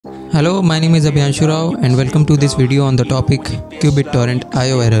Hello, my name is Abhiyanshu Rao and welcome to this video on the topic qBittorrent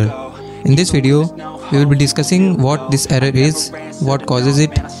IO error. In this video, we will be discussing what this error is, what causes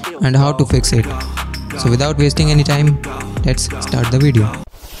it and how to fix it. So without wasting any time, let's start the video.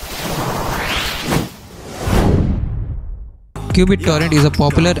 qBittorrent is a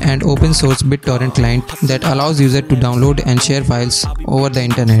popular and open source BitTorrent client that allows users to download and share files over the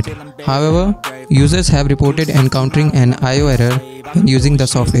internet. However, users have reported encountering an IO error when using the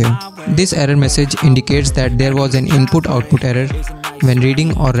software. This error message indicates that there was an input-output error when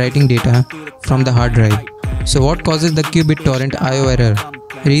reading or writing data from the hard drive. So what causes the qBittorrent IO error?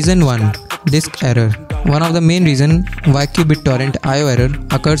 Reason 1. Disk error. One of the main reasons why qBittorrent IO error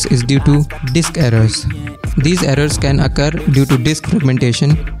occurs is due to disk errors. These errors can occur due to disk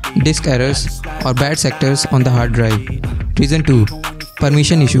fragmentation, disk errors, or bad sectors on the hard drive. Reason 2.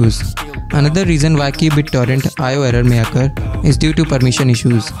 Permission issues. Another reason why qBittorrent IO error may occur is due to permission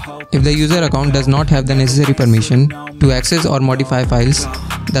issues. If the user account does not have the necessary permission to access or modify files,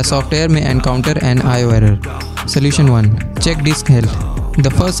 the software may encounter an IO error. Solution 1. Check disk health.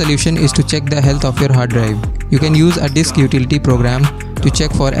 The first solution is to check the health of your hard drive. You can use a disk utility program to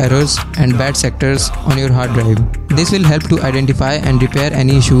check for errors and bad sectors on your hard drive. This will help to identify and repair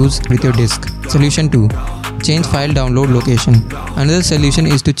any issues with your disk. Solution 2. Change file download location. Another solution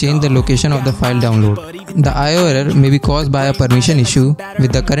is to change the location of the file download. The IO error may be caused by a permission issue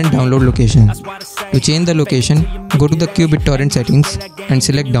with the current download location. To change the location, go to the qBittorrent settings and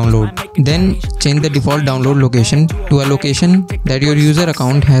select download. Then change the default download location to a location that your user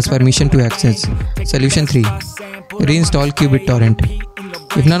account has permission to access. Solution 3. Reinstall qBittorrent.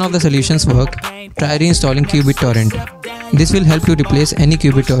 If none of the solutions work, try reinstalling qBittorrent. This will help to replace any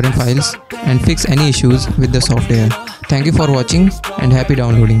qBittorrent files and fix any issues with the software. Thank you for watching and happy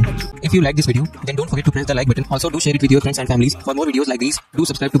downloading. If you like this video, then don't forget to press the like button. Also do share it with your friends and families. For more videos like these, do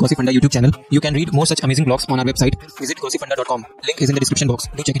subscribe to Gossipfunda YouTube channel. You can read more such amazing blogs on our website. Visit gossipfunda.com. Link is in the description box.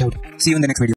 Do check it out. See you in the next video.